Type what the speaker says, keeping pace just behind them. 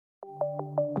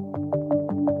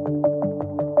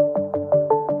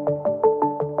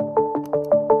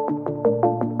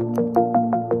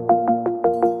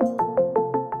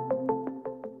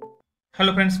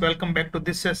Hello friends, welcome back to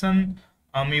this session.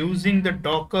 I'm using the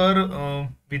Docker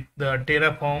with the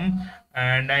Terraform,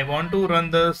 and I want to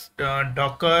run this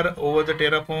Docker over the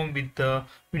Terraform with the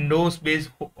Windows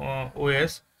based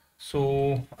OS.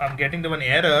 So I'm getting the one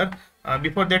error.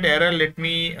 Before that error, let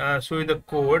me show you the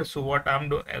code. So what I'm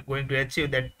going to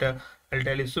achieve, that I'll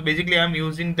tell you. So basically I'm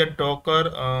using the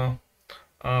Docker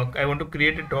I want to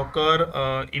create a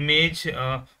Docker image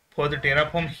for the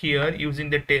Terraform here using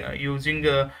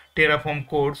the Terraform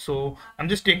code. So I'm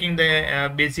just taking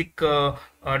the basic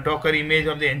Docker image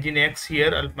of the Nginx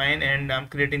here Alpine, and I'm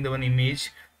creating the one image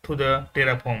to the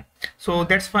Terraform. So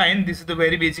that's fine. This is the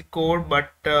very basic code,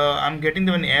 but I'm getting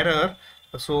the one error.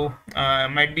 So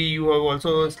might be you have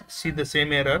also see the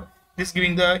same error. This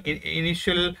giving the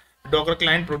initial Docker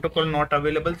client protocol not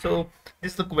available. So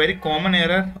this is a very common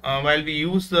error while we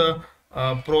use the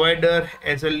provider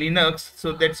as a Linux.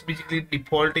 So that's basically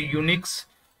default Unix.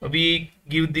 We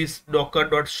give this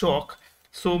docker.shock.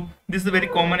 So this is a very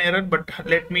common error, but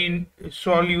let me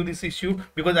solve you this issue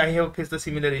because I have faced a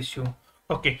similar issue.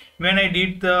 Okay, when I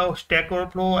did the Stack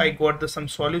Overflow, I got some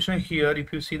solution here.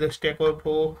 If you see the Stack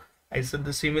Overflow, I said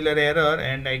the similar error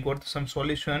and I got some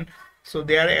solution. So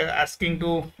they are asking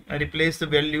to replace the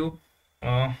value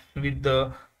with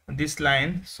this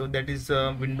line. So that is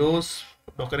Windows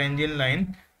Docker engine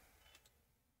line.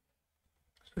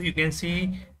 So you can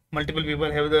see multiple people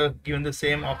have given the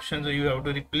same option. So you have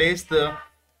to replace the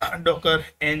Docker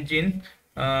engine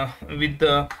with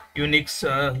the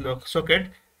Unix socket,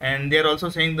 and they are also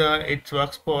saying it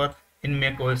works for in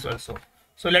Mac OS also.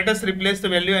 So let us replace the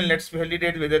value and let's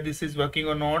validate whether this is working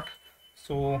or not.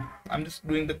 So I'm just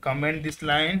doing the comment this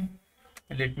line,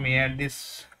 and let me add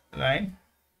this line,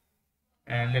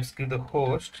 and let's give the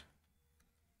host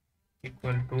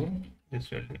equal to this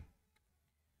value.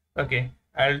 Okay,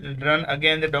 I'll run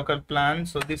again the Docker plan.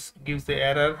 So this gives the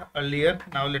error earlier.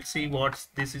 Now let's see what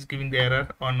this is giving the error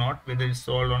or not, whether it's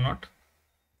solved or not.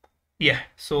 Yeah,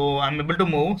 so I'm able to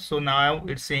move. So now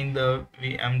it's saying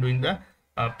I'm doing the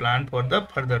plan for the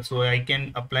further, so I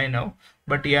can apply now.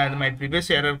 But yeah, my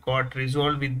previous error got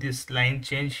resolved with this line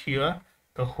change here,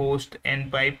 the host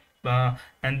and pipe,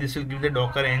 and this will give the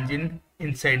Docker engine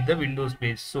inside the Windows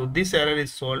base. So this error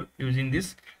is solved using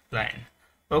this line.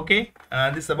 Okay,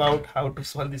 this is about how to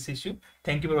solve this issue.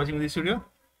 Thank you for watching this video.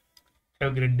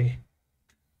 Have a great day.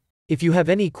 If you have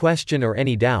any question or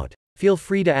any doubt, feel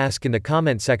free to ask in the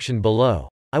comment section below.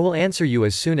 I will answer you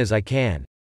as soon as I can.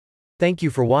 Thank you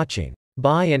for watching.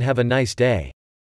 Bye and have a nice day.